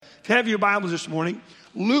you have your Bibles this morning,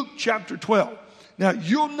 Luke chapter 12. Now,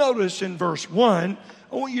 you'll notice in verse 1,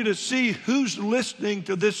 I want you to see who's listening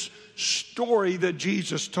to this story that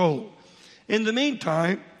Jesus told. In the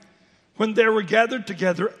meantime, when they were gathered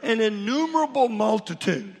together, an innumerable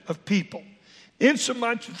multitude of people,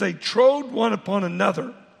 insomuch that they trode one upon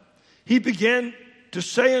another, he began to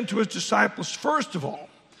say unto his disciples, first of all,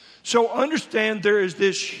 so understand there is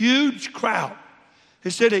this huge crowd. He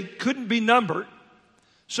said it couldn't be numbered.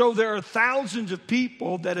 So there are thousands of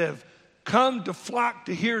people that have come to flock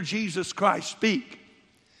to hear Jesus Christ speak.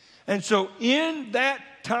 And so in that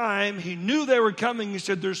time, he knew they were coming. He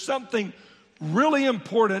said, there's something really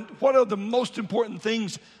important. What are the most important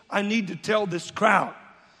things I need to tell this crowd?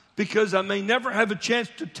 Because I may never have a chance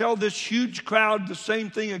to tell this huge crowd the same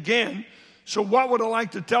thing again. So what would I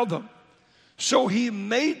like to tell them? So he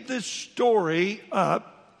made this story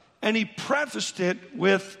up, and he prefaced it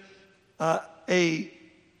with a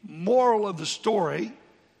moral of the story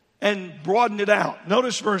and broadened it out.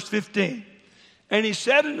 Notice verse 15. And he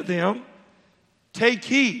said unto them, take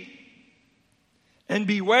heed and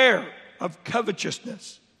beware of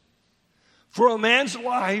covetousness. For a man's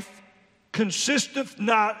life consisteth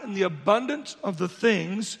not in the abundance of the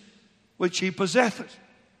things which he possesseth.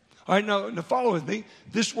 All right, now follow with me.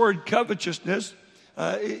 This word covetousness,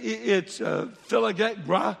 it's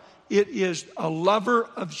philagegra. It is a lover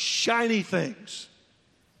of shiny things.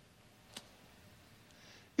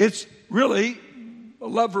 It's really a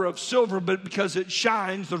lover of silver, but because it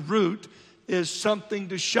shines, the root is something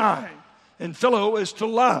to shine. And philo is to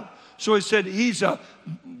love. So he said,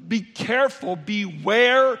 be careful,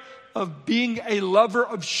 beware of being a lover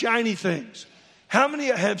of shiny things. How many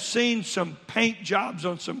have seen some paint jobs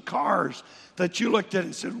on some cars that you looked at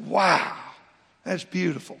and said, wow, that's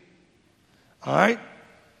beautiful? All right?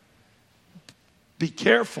 Be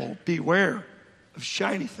careful, beware of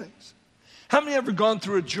shiny things. How many ever gone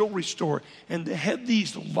through a jewelry store and they have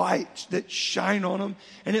these lights that shine on them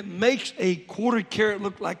and it makes a quarter carat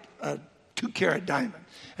look like a 2-carat diamond?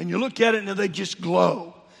 And you look at it and they just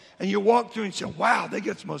glow. And you walk through and say, wow, they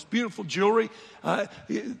got the most beautiful jewelry.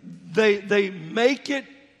 They make it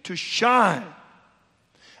to shine.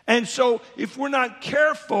 And so if we're not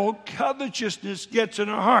careful, covetousness gets in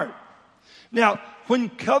our heart. Now, when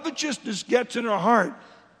covetousness gets in our heart,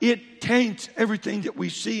 it taints everything that we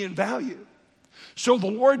see and value. So the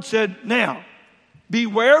Lord said, now,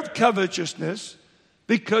 beware of covetousness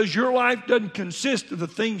because your life doesn't consist of the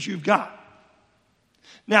things you've got.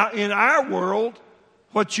 Now, in our world,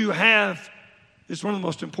 what you have is one of the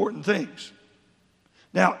most important things.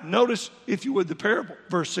 Now, notice, if you would, the parable,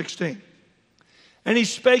 verse 16. And he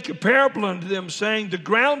spake a parable unto them, saying, the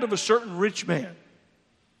ground of a certain rich man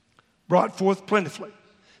brought forth plentifully.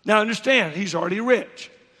 Now, understand, he's already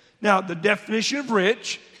rich. Now, the definition of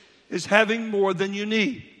rich is having more than you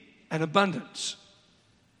need, an abundance.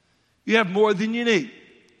 You have more than you need.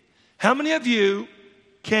 How many of you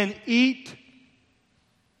can eat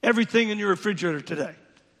everything in your refrigerator today?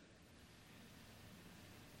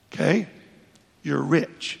 Okay, you're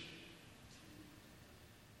rich.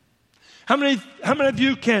 How many of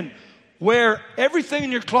you can wear everything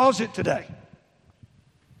in your closet today?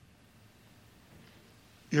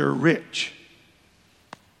 You're rich.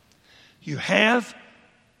 You have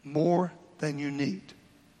more than you need.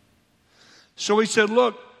 So he said,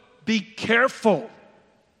 look, be careful.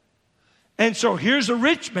 And so here's a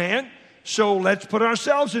rich man. So let's put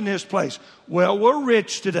ourselves in his place. Well, we're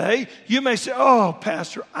rich today. You may say, oh,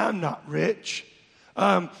 Pastor, I'm not rich.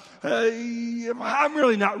 I'm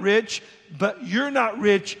really not rich. But you're not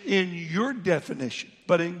rich in your definition.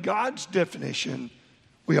 But in God's definition,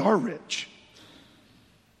 we are rich.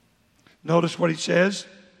 Notice what he says.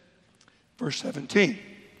 Verse 17.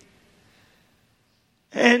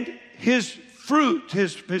 And his fruit,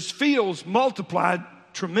 his fields multiplied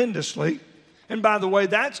tremendously. And by the way,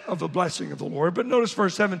 that's of a blessing of the Lord. But notice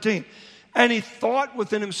verse 17. And he thought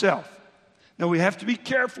within himself. Now we have to be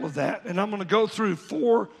careful of that. And I'm going to go through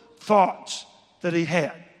 4 thoughts that he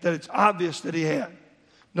had, that it's obvious that he had.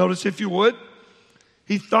 Notice, if you would,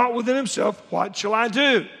 he thought within himself, what shall I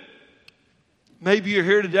do? Maybe you're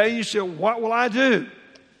here today and you say, what will I do?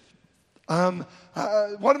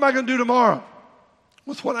 What am I going to do tomorrow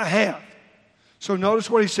with what I have? So notice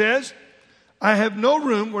what he says. I have no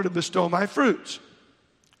room where to bestow my fruits.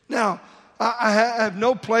 Now, I have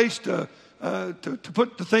no place to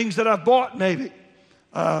put the things that I've bought, maybe.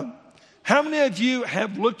 How many of you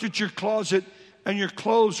have looked at your closet and your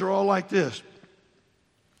clothes are all like this?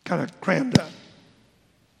 Kind of crammed up.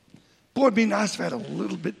 Boy, it'd be nice if I had a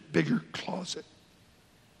little bit bigger closet.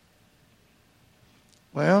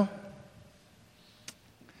 Well,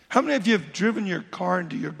 How many of you have driven your car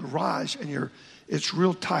into your garage and it's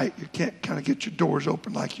real tight? You can't kind of get your doors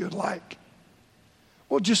open like you'd like.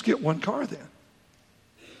 Well, just get one car then.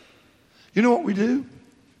 You know what we do?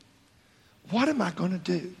 What am I going to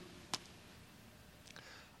do?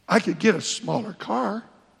 I could get a smaller car,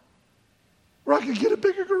 or I could get a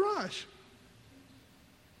bigger garage.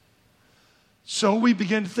 So we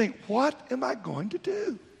begin to think, what am I going to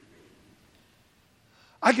do?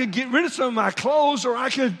 I could get rid of some of my clothes, or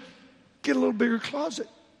I could get a little bigger closet.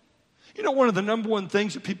 You know, one of the number one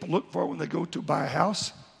things that people look for when they go to buy a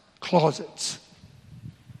house? Closets.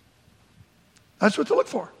 That's what they look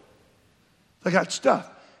for. They got stuff.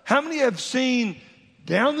 How many have seen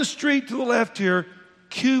down the street to the left here,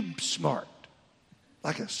 CubeSmart?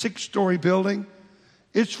 Like a 6-story building.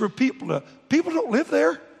 It's for people don't live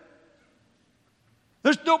there.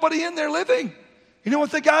 There's nobody in there living. You know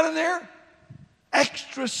what they got in there?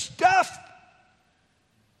 Extra stuff.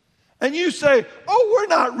 And you say, oh, we're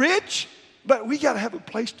not rich, but we got to have a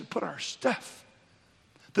place to put our stuff.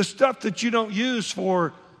 The stuff that you don't use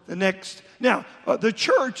for the next. Now, the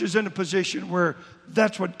church is in a position where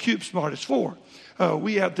that's what CubeSmart is for.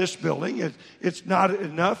 We have this building. It's not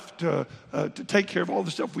enough to take care of all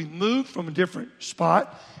the stuff. We moved from a different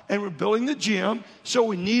spot, and we're building the gym. So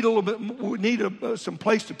we need a little bit. We need some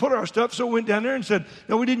place to put our stuff. So we went down there and said,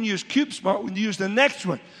 no, we didn't use CubeSmart. We used the next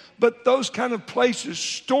one. But those kind of places,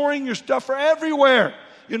 storing your stuff, are everywhere.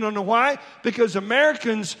 You don't know why? Because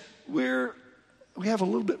Americans, we have a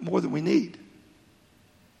little bit more than we need.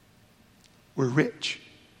 We're rich.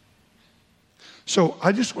 So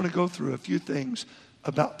I just want to go through a few things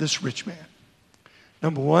about this rich man.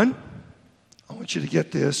 Number one, I want you to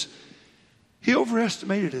get this. He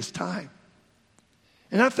overestimated his time.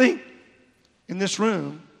 And I think in this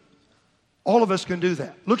room, all of us can do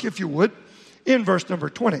that. Look, if you would, in verse number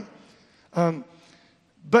 20.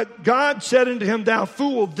 But God said unto him, thou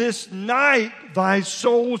fool, this night thy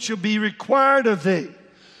soul shall be required of thee.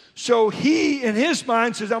 So he, in his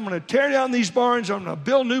mind, says, I'm going to tear down these barns. I'm going to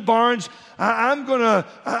build new barns. I'm going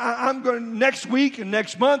to next week and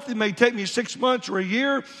next month. It may take me 6 months or a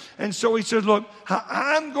year. And so he says, look,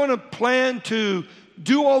 I'm going to plan to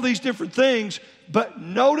do all these different things. But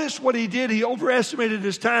notice what he did. He overestimated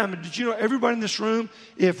his time. And did you know, everybody in this room,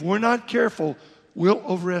 if we're not careful, we'll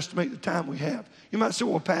overestimate the time we have. You might say,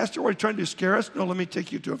 well, Pastor, what are you trying to scare us? No, let me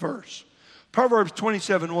take you to a verse. Proverbs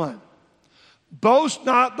 27:1. Boast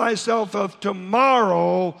not thyself of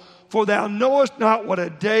tomorrow, for thou knowest not what a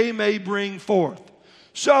day may bring forth.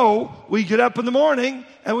 So we get up in the morning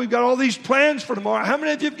and we've got all these plans for tomorrow. How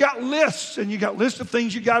many of you have got lists? And you got lists of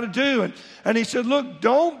things you got to do. And he said, look,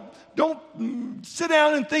 don't sit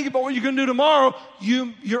down and think about what you're going to do tomorrow.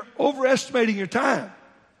 You're overestimating your time.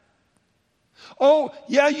 Oh,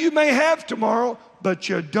 yeah, you may have tomorrow, but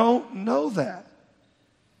you don't know that.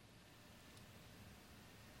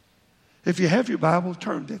 If you have your Bible,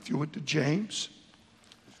 turn, if you would, to James.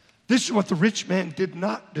 This is what the rich man did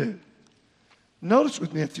not do. Notice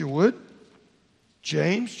with me, if you would,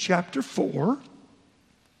 James chapter 4.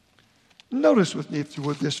 Notice with me, if you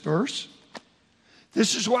would, this verse.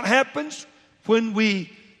 This is what happens when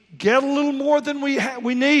we get a little more than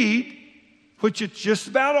we need, which it's just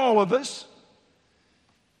about all of us.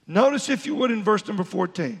 Notice, if you would, in verse number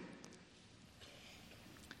 14.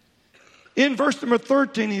 In verse number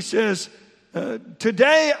 13, he says,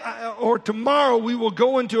 today or tomorrow we will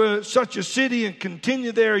go into such a city and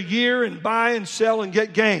continue there a year and buy and sell and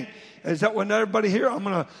get gain. Is that what everybody here? I'm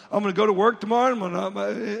gonna go to work tomorrow.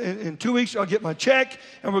 In 2 weeks I'll get my check,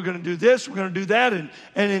 and we're gonna do this. We're gonna do that, and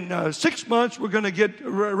in 6 months we're gonna get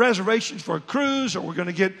reservations for a cruise, or we're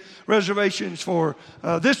gonna get reservations for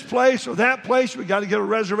this place or that place. We got to get a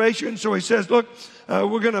reservation. So he says, look,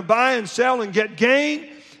 we're gonna buy and sell and get gain.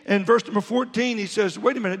 In verse number 14, he says,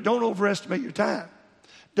 wait a minute, don't overestimate your time.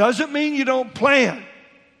 Doesn't mean you don't plan.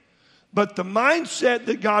 But the mindset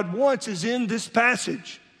that God wants is in this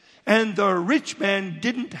passage. And the rich man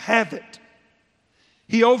didn't have it.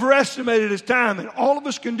 He overestimated his time. And all of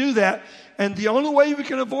us can do that. And the only way we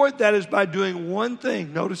can avoid that is by doing one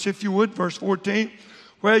thing. Notice, if you would, verse 14.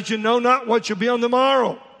 Whereas you know not what shall be on the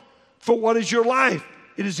morrow. For what is your life?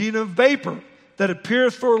 It is even a vapor that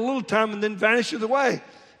appeareth for a little time and then vanisheth away.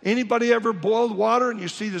 Anybody ever boiled water and you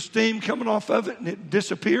see the steam coming off of it and it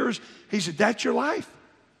disappears? He said, that's your life.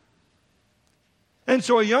 And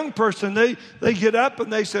so a young person, they get up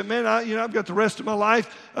and they say, man, I've got the rest of my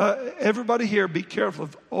life. Everybody here, be careful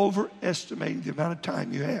of overestimating the amount of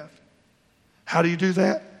time you have. How do you do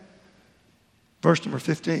that? Verse number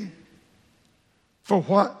 15.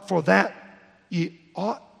 For that ye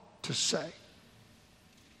ought to say,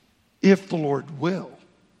 if the Lord will,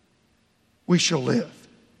 we shall live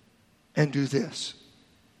and do this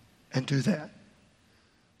and do that.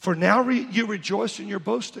 For now you rejoice in your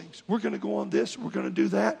boastings. We're going to go on this, we're going to do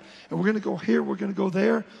that, and we're going to go here, we're going to go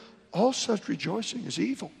there. All such rejoicing is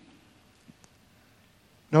evil.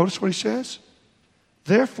 Notice what he says.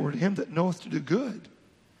 Therefore, to him that knoweth to do good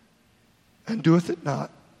and doeth it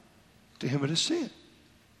not, to him it is sin.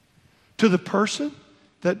 To the person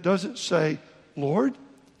that doesn't say, Lord,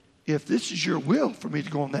 if this is your will for me to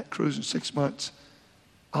go on that cruise in 6 months,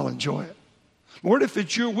 I'll enjoy it. Lord, if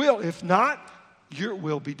it's your will, if not, your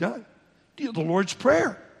will be done. The Lord's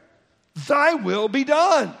Prayer. Thy will be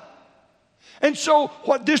done. And so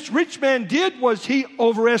what this rich man did was he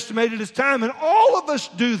overestimated his time. And all of us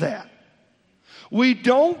do that. We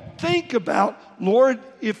don't think about, Lord,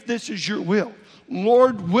 if this is your will.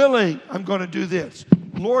 Lord willing, I'm going to do this.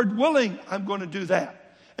 Lord willing, I'm going to do that.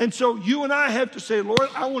 And so you and I have to say, Lord,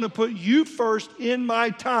 I want to put you first in my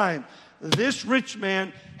time. This rich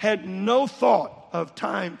man had no thought of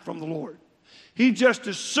time from the Lord. He just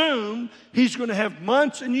assumed he's going to have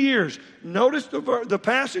months and years. Notice the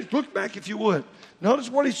passage. Look back if you would. Notice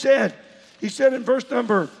what he said. He said in verse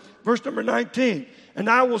number 19, and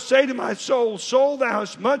I will say to my soul, soul, thou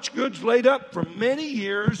hast much goods laid up for many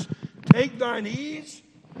years. Take thine ease,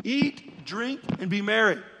 eat, drink, and be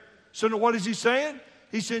merry. So now what is he saying?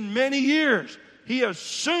 He said many years. He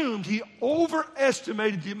assumed, he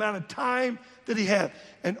overestimated the amount of time that he had.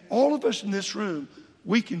 And all of us in this room,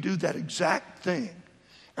 we can do that exact thing.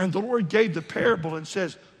 And the Lord gave the parable and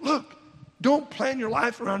says, look, don't plan your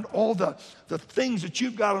life around all the things that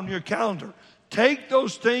you've got on your calendar. Take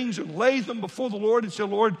those things and lay them before the Lord and say,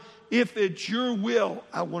 Lord, if it's your will,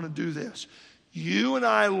 I want to do this. You and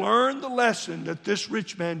I learned the lesson that this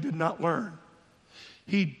rich man did not learn.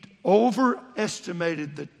 He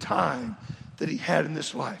overestimated the time that he had in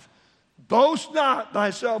this life. Boast not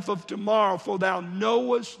thyself of tomorrow, for thou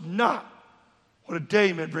knowest not what a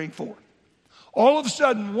day may bring forth. All of a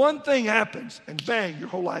sudden, one thing happens, and bang, your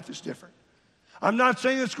whole life is different. I'm not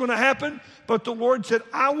saying it's going to happen, but the Lord said,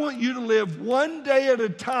 I want you to live one day at a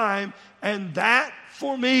time, and that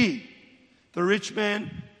for me. The rich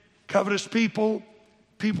man, covetous people,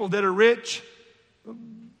 people that are rich,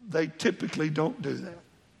 they typically don't do that.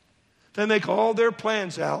 They make all their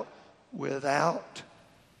plans out without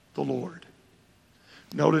the Lord.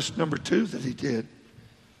 Notice number 2 that he did.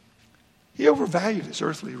 He overvalued his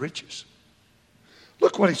earthly riches.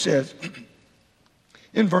 Look what he says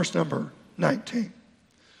in verse number 19.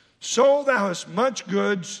 So thou hast much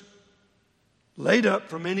goods laid up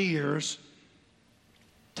for many years.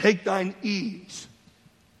 Take thine ease.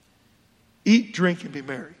 Eat, drink, and be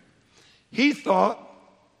merry. He thought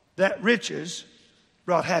that riches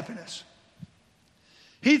brought happiness.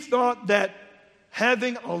 He thought that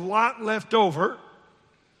having a lot left over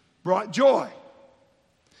brought joy.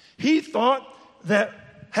 He thought that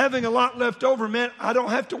having a lot left over meant I don't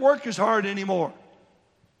have to work as hard anymore.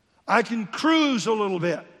 I can cruise a little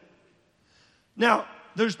bit. Now,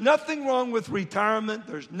 there's nothing wrong with retirement.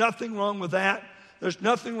 There's nothing wrong with that. There's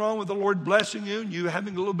nothing wrong with the Lord blessing you and you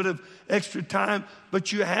having a little bit of extra time.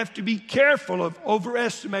 But you have to be careful of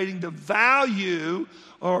overestimating the value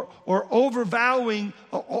or overvaluing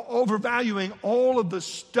all of the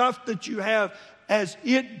stuff that you have as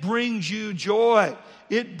it brings you joy.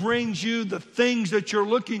 It brings you the things that you're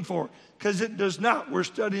looking for. Because it does not. We're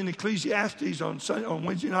studying Ecclesiastes on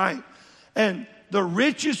Wednesday night. And the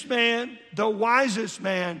richest man, the wisest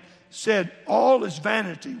man, said all is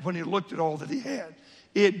vanity when he looked at all that he had.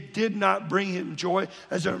 It did not bring him joy.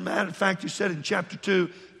 As a matter of fact, he said in chapter 2,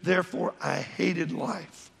 therefore I hated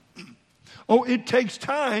life. Oh, it takes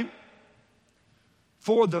time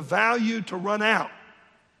for the value to run out.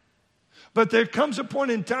 But there comes a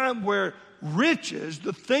point in time where riches,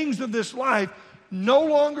 the things of this life, no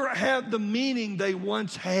longer have the meaning they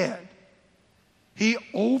once had. He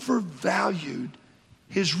overvalued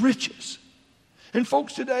his riches. And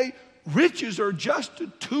folks, today, riches are just a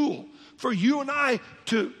tool for you and I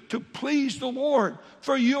to please the Lord,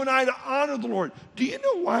 for you and I to honor the Lord. Do you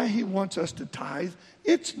know why he wants us to tithe?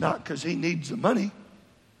 It's not because he needs the money.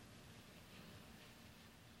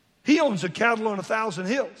 He owns the cattle on 1,000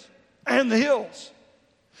 hills and the hills.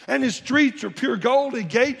 And his streets are pure gold, his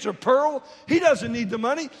gates are pearl. He doesn't need the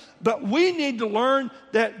money. But we need to learn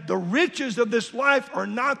that the riches of this life are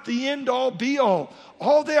not the end all be all.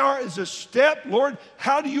 All they are is a step. Lord,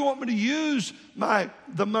 how do you want me to use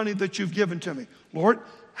the money that you've given to me? Lord,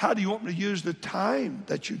 how do you want me to use the time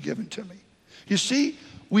that you've given to me? You see,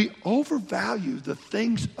 we overvalue the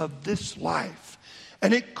things of this life.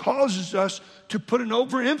 And it causes us to put an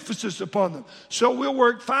overemphasis upon them. So we'll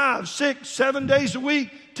work 5, 6, 7 days a week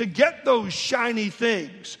to get those shiny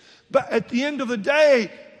things. But at the end of the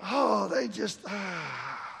day,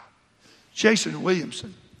 Jason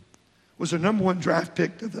Williamson was the number 1 draft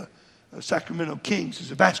pick of the Sacramento Kings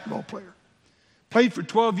as a basketball player. Played for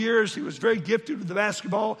 12 years. He was very gifted with the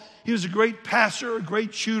basketball. He was a great passer, a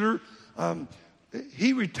great shooter.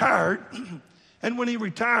 He retired, and when he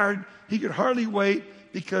retired, he could hardly wait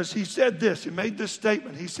because he said this. He made this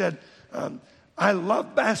statement. He said, I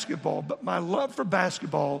love basketball, but my love for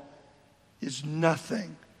basketball is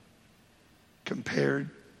nothing compared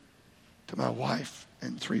to my wife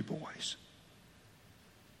and 3 boys.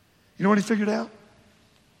 You know what he figured out?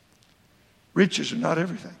 Riches are not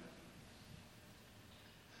everything.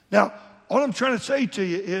 Now, all I'm trying to say to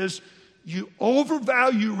you is you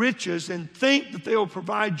overvalue riches and think that they will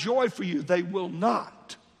provide joy for you. They will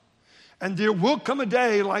not. And there will come a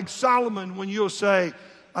day like Solomon when you'll say,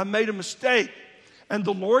 I made a mistake. And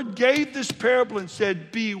the Lord gave this parable and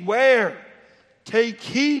said, beware, take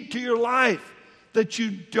heed to your life that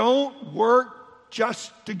you don't work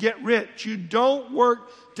just to get rich. You don't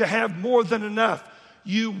work to have more than enough.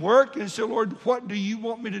 You work and say, Lord, what do you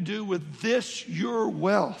want me to do with this, your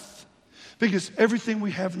wealth? Because everything we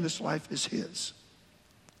have in this life is His.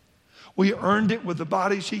 We earned it with the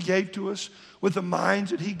bodies He gave to us, with the minds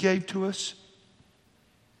that He gave to us.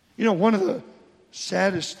 You know, one of the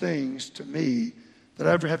saddest things to me that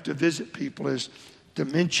I ever have to visit people is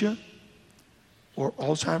dementia or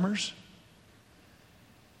Alzheimer's.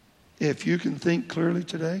 If you can think clearly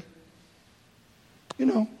today, you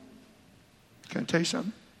know, can I tell you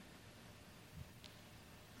something?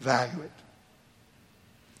 Value it.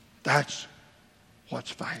 That's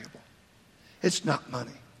what's valuable. It's not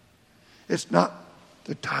money. It's not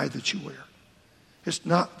the tie that you wear. It's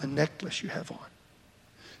not the necklace you have on.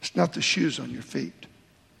 It's not the shoes on your feet.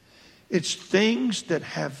 It's things that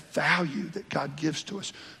have value that God gives to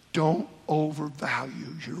us. Don't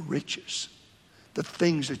overvalue your riches, the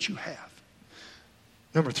things that you have.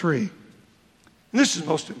 Number 3, and this is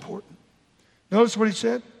most important. Notice what he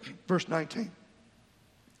said, verse 19.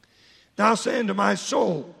 Now saying to my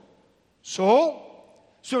soul, soul?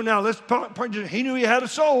 So now let's point to, he knew he had a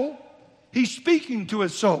soul. He's speaking to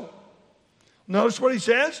his soul. Notice what he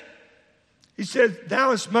says. He says,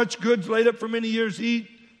 thou hast much goods laid up for many years. Eat,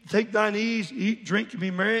 take thine ease, eat, drink, and be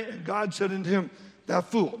merry. And God said unto him, thou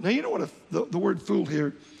fool. Now you know what the word fool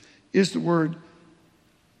here is, the word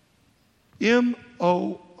M-O-R-O-N.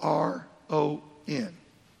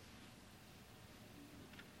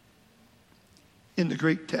 In the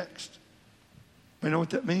Greek text. You know what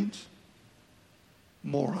that means?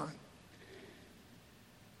 Moron.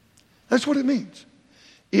 That's what it means.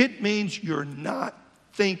 It means you're not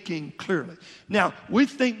thinking clearly. Now, we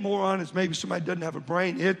think moron as maybe somebody doesn't have a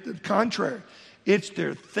brain. The contrary. It's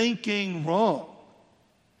they're thinking wrong.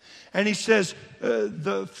 And he says,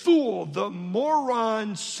 the fool, the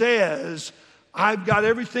moron says, I've got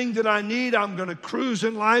everything that I need. I'm going to cruise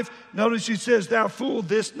in life. Notice he says, thou fool,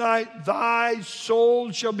 this night thy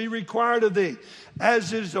soul shall be required of thee.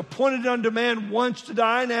 As it is appointed unto man once to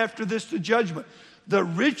die, and after this the judgment. The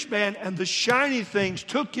rich man and the shiny things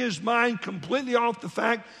took his mind completely off the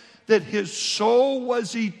fact that his soul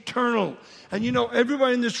was eternal. And you know,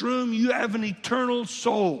 everybody in this room, you have an eternal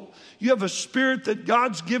soul. You have a spirit that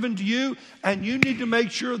God's given to you, and you need to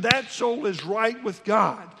make sure that soul is right with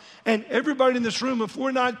God. And everybody in this room, if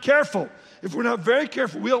we're not careful, if we're not very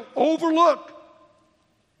careful, we'll overlook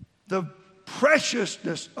the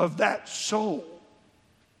preciousness of that soul.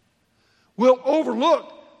 We'll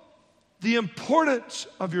overlook the importance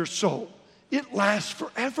of your soul. It lasts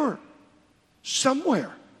forever.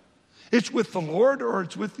 Somewhere. It's with the Lord or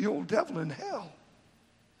it's with the old devil in hell.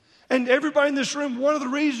 And everybody in this room, one of the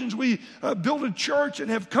reasons we build a church and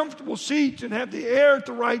have comfortable seats and have the air at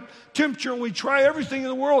the right temperature, and we try everything in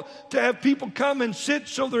the world to have people come and sit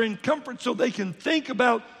so they're in comfort so they can think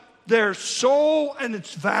about their soul and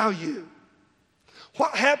its value.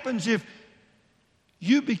 What happens if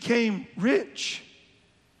you became rich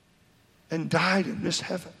and died and missed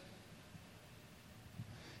heaven?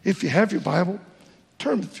 If you have your Bible,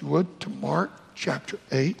 turn, if you would, to Mark chapter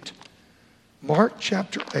 8. Mark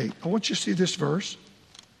chapter 8. I want you to see this verse.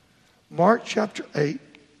 Mark chapter 8,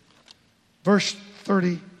 verse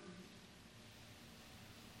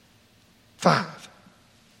 35.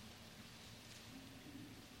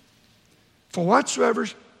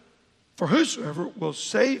 For whosoever will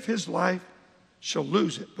save his life shall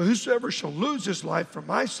lose it. But whosoever shall lose his life for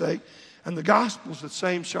my sake and the gospel's, the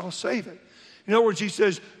same shall save it. In other words, he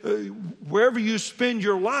says, wherever you spend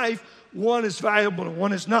your life, one is valuable and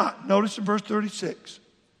one is not. Notice in verse 36.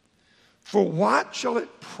 For what shall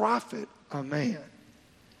it profit a man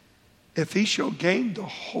if he shall gain the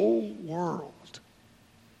whole world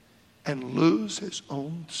and lose his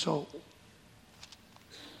own soul.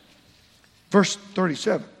 Verse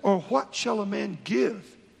 37, or what shall a man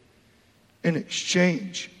give in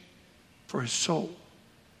exchange for his soul?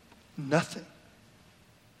 Nothing.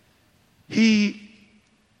 He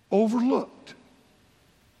overlooked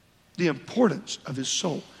the importance of his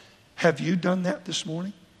soul. Have you done that this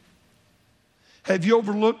morning? Have you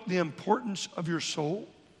overlooked the importance of your soul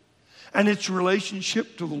and its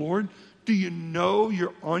relationship to the Lord? Do you know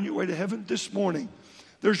you're on your way to heaven? This morning,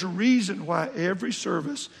 there's a reason why every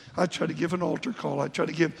service I try to give an altar call. I try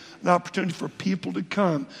to give an opportunity for people to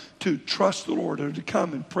come to trust the Lord or to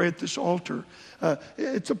come and pray at this altar.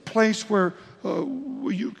 It's a place where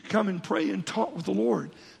you come and pray and talk with the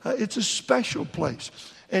Lord. It's a special place.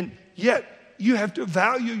 And yet, you have to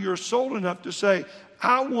value your soul enough to say,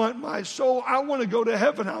 I want my soul, I want to go to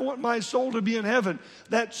heaven. I want my soul to be in heaven.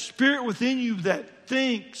 That spirit within you that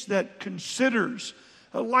thinks, that considers.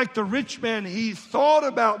 Like the rich man, he thought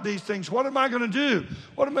about these things. What am I going to do?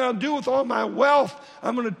 What am I going to do with all my wealth?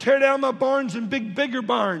 I'm going to tear down my barns and bigger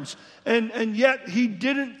barns. And yet he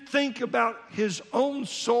didn't think about his own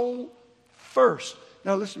soul first.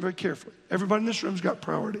 Now listen very carefully. Everybody in this room's got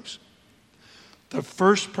priorities. The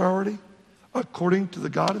first priority, according to the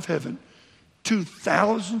God of heaven, to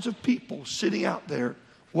thousands of people sitting out there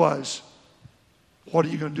was, what are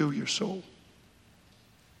you going to do with your soul?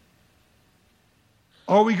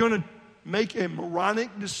 Are we going to make a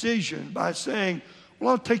moronic decision by saying,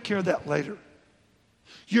 well, I'll take care of that later?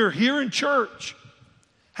 You're here in church.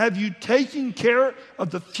 Have you taken care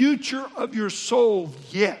of the future of your soul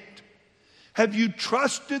yet? Have you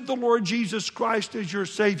trusted the Lord Jesus Christ as your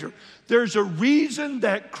Savior? There's a reason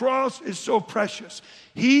that cross is so precious.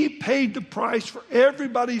 He paid the price for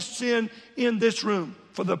everybody's sin in this room,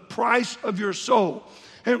 for the price of your soul.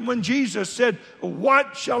 And when Jesus said,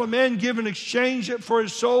 what shall a man give in exchange for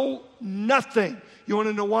his soul? Nothing. You want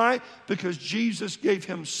to know why? Because Jesus gave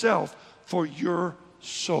himself for your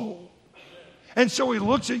soul. And so he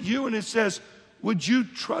looks at you and it says, would you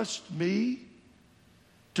trust me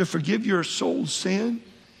to forgive your soul's sin?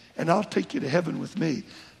 And I'll take you to heaven with me.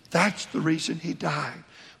 That's the reason he died.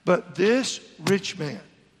 But this rich man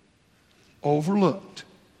overlooked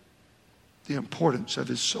the importance of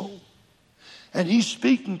his soul. And he's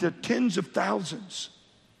speaking to tens of thousands.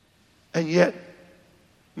 And yet,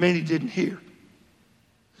 many didn't hear.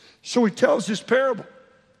 So he tells this parable.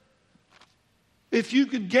 If you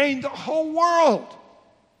could gain the whole world.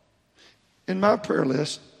 In my prayer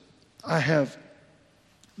list, I have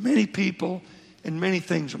many people and many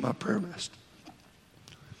things on my prayer list.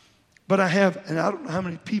 But I have, and I don't know how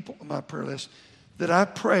many people on my prayer list, that I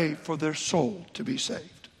pray for their soul to be saved.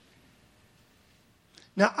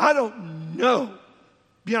 Now, I don't know,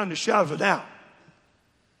 beyond a shadow of a doubt,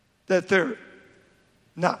 that they're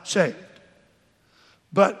not saved.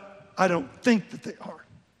 But I don't think that they are.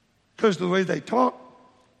 Because of the way they talk,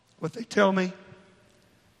 what they tell me,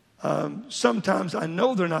 sometimes I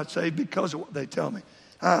know they're not saved because of what they tell me.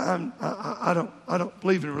 I don't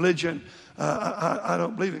believe in religion. I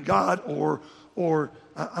don't believe in God, or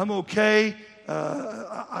I'm okay.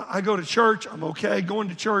 I go to church. I'm okay. Going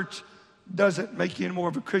to church doesn't make you any more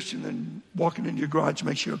of a Christian than walking into your garage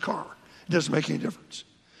makes you a car. It doesn't make any difference.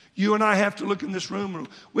 You and I have to look in this room and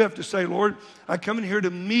we have to say, Lord, I come in here to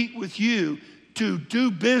meet with you to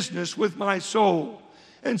do business with my soul.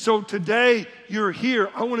 And so today you're here.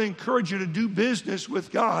 I want to encourage you to do business with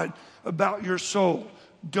God about your soul.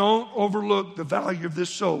 Don't overlook the value of this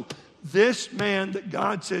soul. This man that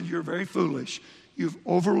God said you're very foolish, you've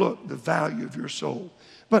overlooked the value of your soul.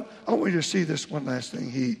 But I want you to see this one last thing.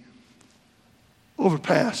 He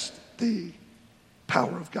overpassed the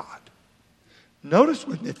power of God. Notice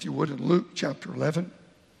with me, if you would, in Luke chapter 11,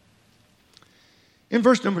 in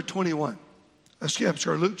verse number 21.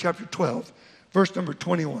 Luke chapter 12, verse number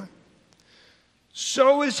 21.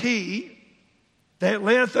 So is he that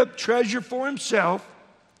layeth up treasure for himself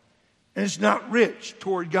and is not rich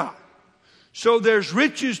toward God. So there's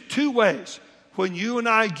riches two ways. When you and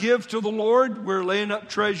I give to the Lord, we're laying up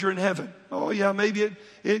treasure in heaven. Oh yeah, maybe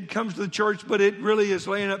it comes to the church, but it really is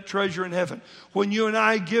laying up treasure in heaven. When you and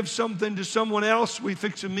I give something to someone else, we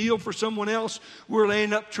fix a meal for someone else, we're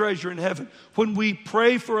laying up treasure in heaven. When we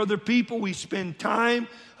pray for other people, we spend time,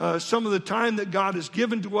 some of the time that God has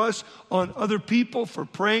given to us on other people for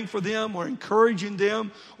praying for them or encouraging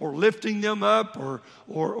them or lifting them up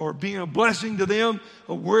or being a blessing to them.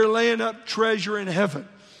 We're laying up treasure in heaven.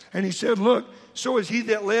 And he said, look, so is he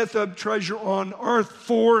that layeth up treasure on earth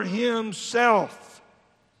for himself.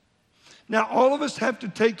 Now, all of us have to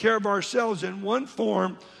take care of ourselves in one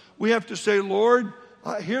form We have to say, Lord,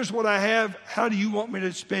 here's what I have. How do you want me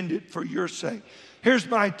to spend it for your sake? Here's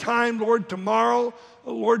my time, Lord. Tomorrow,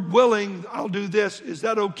 Lord willing, I'll do this. Is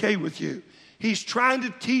that okay with you? He's trying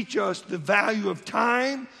to teach us the value of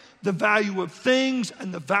time, the value of things,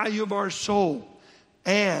 and the value of our soul,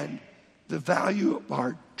 and the value of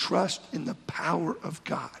our trust in the power of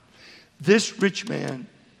God. This rich man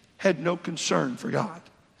had no concern for God.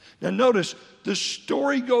 Now notice, the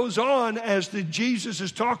story goes on as Jesus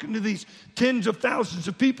is talking to these tens of thousands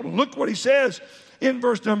of people. Look what he says in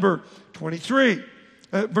verse number 22.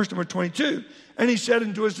 And he said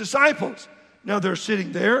unto his disciples, now they're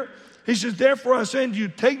sitting there. He says, therefore I say unto you,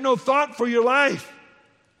 take no thought for your life,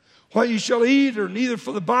 what you shall eat, or neither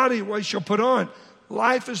for the body what you shall put on.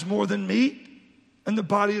 Life is more than meat, and the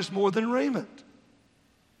body is more than raiment.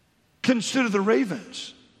 Consider the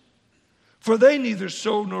ravens, for they neither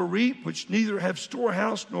sow nor reap, which neither have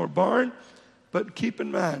storehouse nor barn. But keep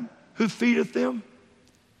in mind, who feedeth them?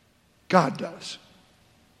 God does.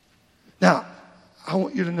 Now, I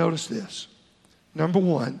want you to notice this. Number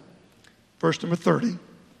one, verse number 30.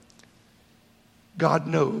 God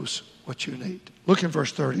knows what you need. Look in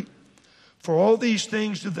verse 30. For all these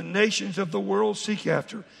things do the nations of the world seek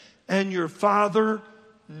after, and your Father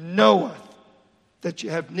knoweth that you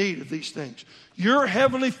have need of these things. Your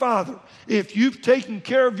Heavenly Father, if you've taken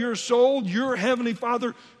care of your soul, your Heavenly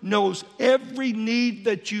Father knows every need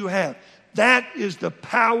that you have. That is the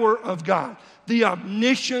power of God, the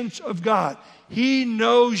omniscience of God. He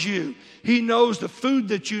knows you. He knows the food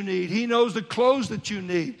that you need. He knows the clothes that you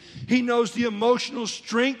need. He knows the emotional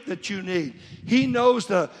strength that you need. He knows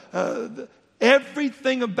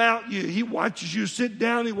everything about you. He watches you sit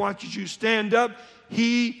down. He watches you stand up.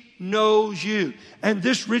 He knows you. And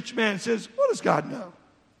this rich man says, what does God know?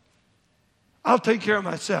 I'll take care of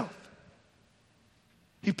myself.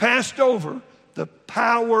 He passed over the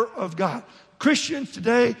power of God. Christians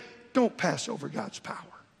today, don't pass over God's power.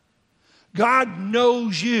 God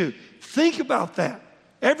knows you. Think about that.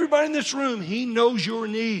 Everybody in this room, He knows your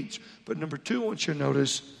needs. But number two, I want you to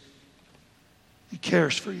notice, He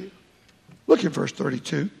cares for you. Look at verse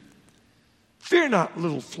 32. Fear not,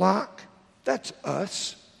 little flock. That's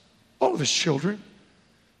us, all of His children.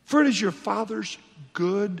 For it is your Father's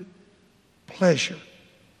good pleasure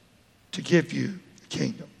to give you the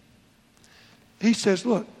kingdom. He says,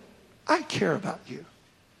 look, I care about you.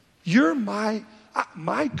 You're my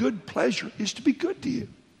good pleasure is to be good to you.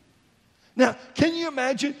 Now, can you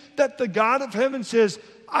imagine that the God of heaven says,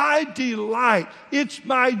 I delight, it's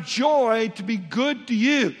my joy to be good to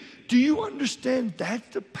you. Do you understand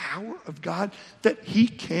that's the power of God, that He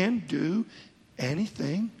can do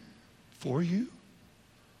anything for you?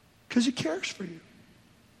 Because He cares for you.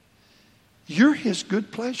 You're His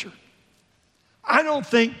good pleasure. I don't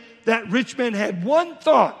think that rich man had one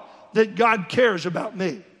thought that God cares about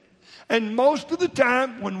me. And most of the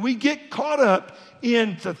time, when we get caught up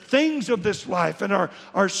in the things of this life, and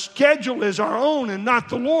our schedule is our own and not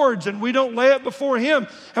the Lord's, and we don't lay it before Him,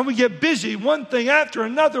 and we get busy one thing after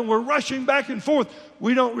another, and we're rushing back and forth,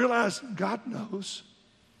 we don't realize God knows,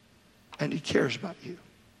 and He cares about you.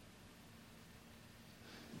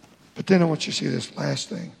 But then I want you to see this last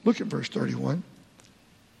thing. Look at verse 31.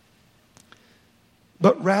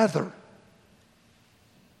 But rather,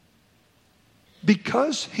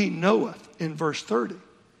 because He knoweth, in verse 30,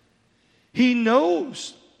 He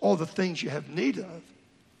knows all the things you have need of,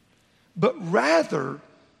 but rather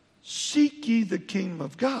seek ye the kingdom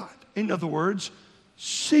of God. In other words,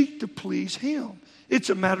 seek to please Him. It's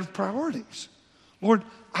a matter of priorities. Lord,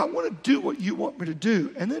 I want to do what you want me to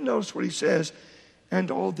do. And then notice what He says, and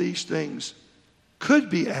all these things could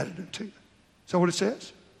be added unto you. Is that what it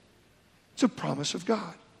says? It's a promise of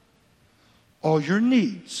God. All your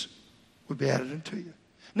needs would be added unto you.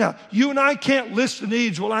 Now, you and I can't list the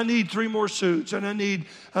needs. Well, I need 3 more suits, and I need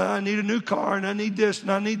a new car, and I need this, and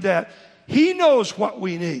I need that. He knows what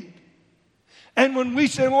we need. And when we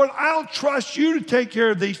say, Lord, I'll trust you to take care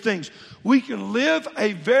of these things, we can live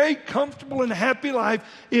a very comfortable and happy life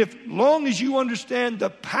if long as you understand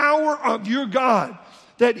the power of your God,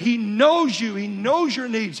 that He knows you, He knows your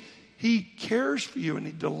needs, He cares for you, and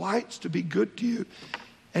He delights to be good to you,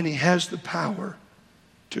 and He has the power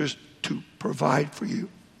to provide for you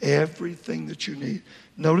everything that you need.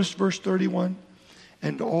 Notice verse 31.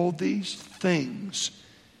 And all these things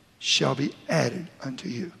shall be added unto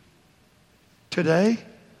you. Today,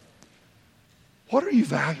 what are you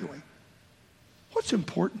valuing? What's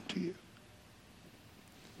important to you?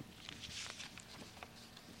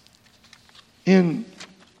 In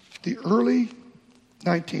the early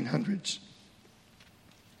 1900s,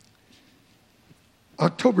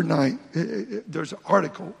 October 9th, there's an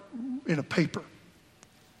article in a paper.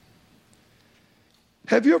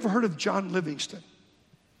 Have you ever heard of John Livingston?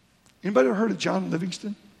 Anybody ever heard of John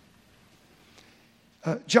Livingston?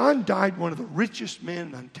 John died one of the richest men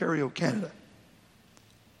in Ontario, Canada.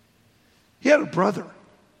 He had a brother.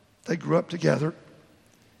 They grew up together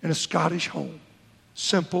in a Scottish home.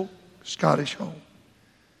 Simple Scottish home.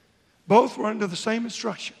 Both were under the same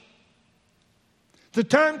instruction. The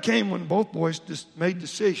time came when both boys made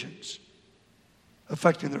decisions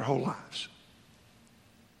affecting their whole lives.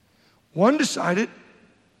 One decided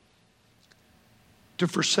to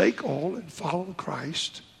forsake all and follow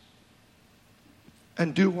Christ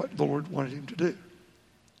and do what the Lord wanted him to do.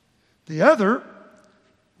 The other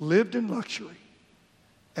lived in luxury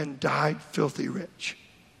and died filthy rich.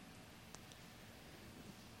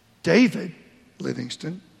 David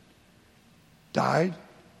Livingston died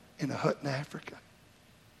in a hut in Africa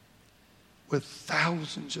with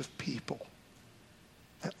thousands of people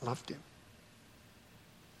that loved him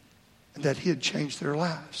and that he had changed their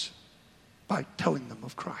lives by telling them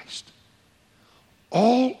of Christ.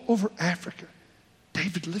 All over Africa,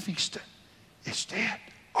 David Livingston is dead.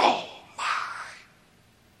 Oh my.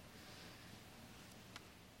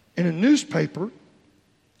 In a newspaper,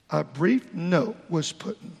 a brief note was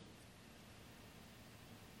put in.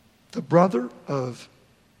 The brother of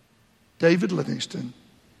David Livingston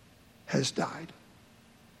has died.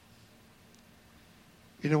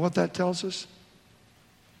 You know what that tells us?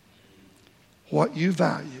 What you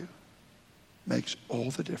value makes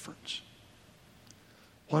all the difference.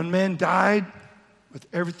 One man died with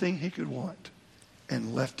everything he could want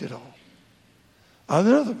and left it all.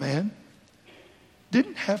 Another man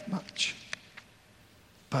didn't have much,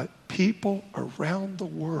 but people around the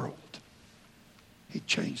world, he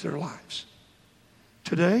changed their lives.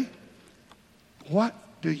 Today, what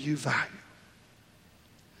do you value?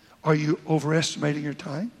 Are you overestimating your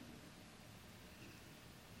time?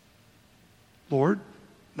 Lord,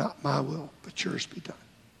 not my will, but yours be done.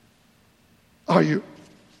 Are you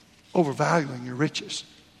overvaluing your riches?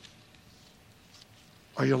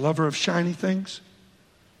 Are you a lover of shiny things?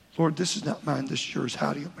 Lord, this is not mine, this is yours.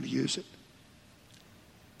 How do you want me to use it?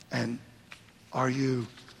 And are you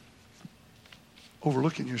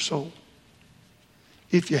overlooking your soul?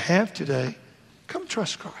 If you have today, come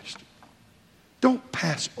trust Christ. Don't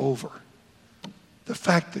pass over the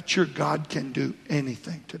fact that your God can do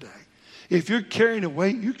anything today. If you're carrying a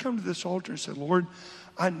weight, you come to this altar and say, Lord,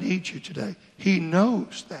 I need you today. He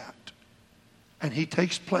knows that. And he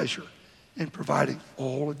takes pleasure in providing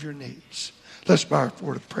all of your needs. Let's bow our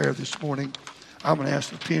forward of prayer this morning. I'm going to ask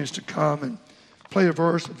the pianist to come and play a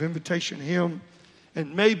verse of invitation hymn.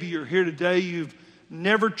 And maybe you're here today, you've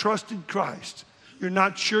never trusted Christ. You're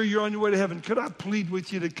not sure you're on your way to heaven. Could I plead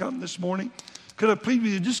with you to come this morning? Could I plead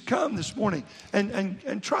with you to just come this morning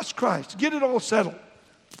and trust Christ? Get it all settled.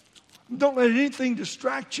 Don't let anything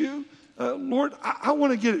distract you. Lord, I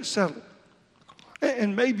want to get it settled.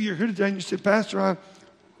 And maybe you're here today and you say, Pastor,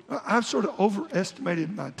 I've sort of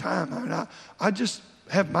overestimated my time. I mean, I just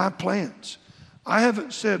have my plans. I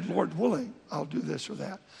haven't said, Lord willing, I'll do this or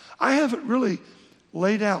that. I haven't really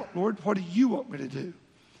laid out, Lord, what do you want me to do?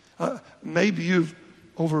 Maybe you've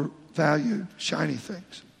overvalued shiny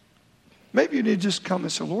things. Maybe you need to just come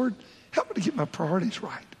and say, Lord, help me to get my priorities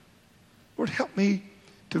right. Lord, help me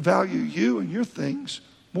to value you and your things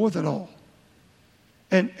more than all.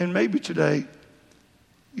 And maybe today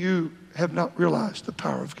you have not realized the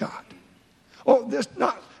power of God. Oh,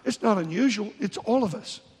 it's not unusual. It's all of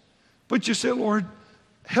us. But you say, Lord,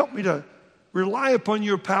 help me to rely upon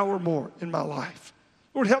your power more in my life.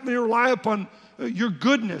 Lord, help me to rely upon your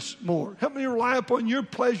goodness more. Help me to rely upon your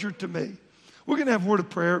pleasure to me. We're going to have a word of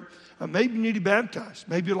prayer. Maybe you need to be baptized.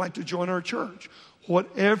 Maybe you'd like to join our church.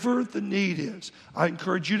 Whatever the need is, I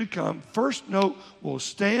encourage you to come. First note, we'll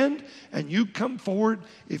stand and you come forward.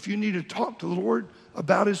 If you need to talk to the Lord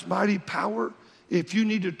about his mighty power, if you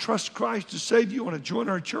need to trust Christ to save you, want to join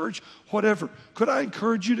our church, whatever. Could I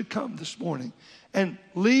encourage you to come this morning and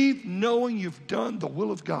leave knowing you've done the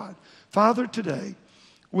will of God? Father, today,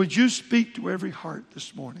 would you speak to every heart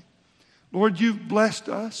this morning? Lord, you've blessed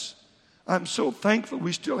us. I'm so thankful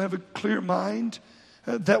we still have a clear mind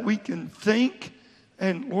that we can think.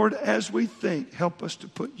 And Lord, as we think, help us to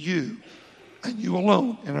put you and you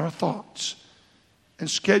alone in our thoughts and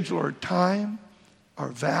schedule our time, our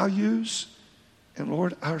values, and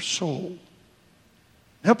Lord, our soul.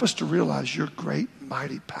 Help us to realize your great,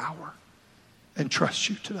 mighty power and trust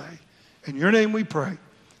you today. In your name we pray.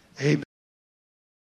 Amen.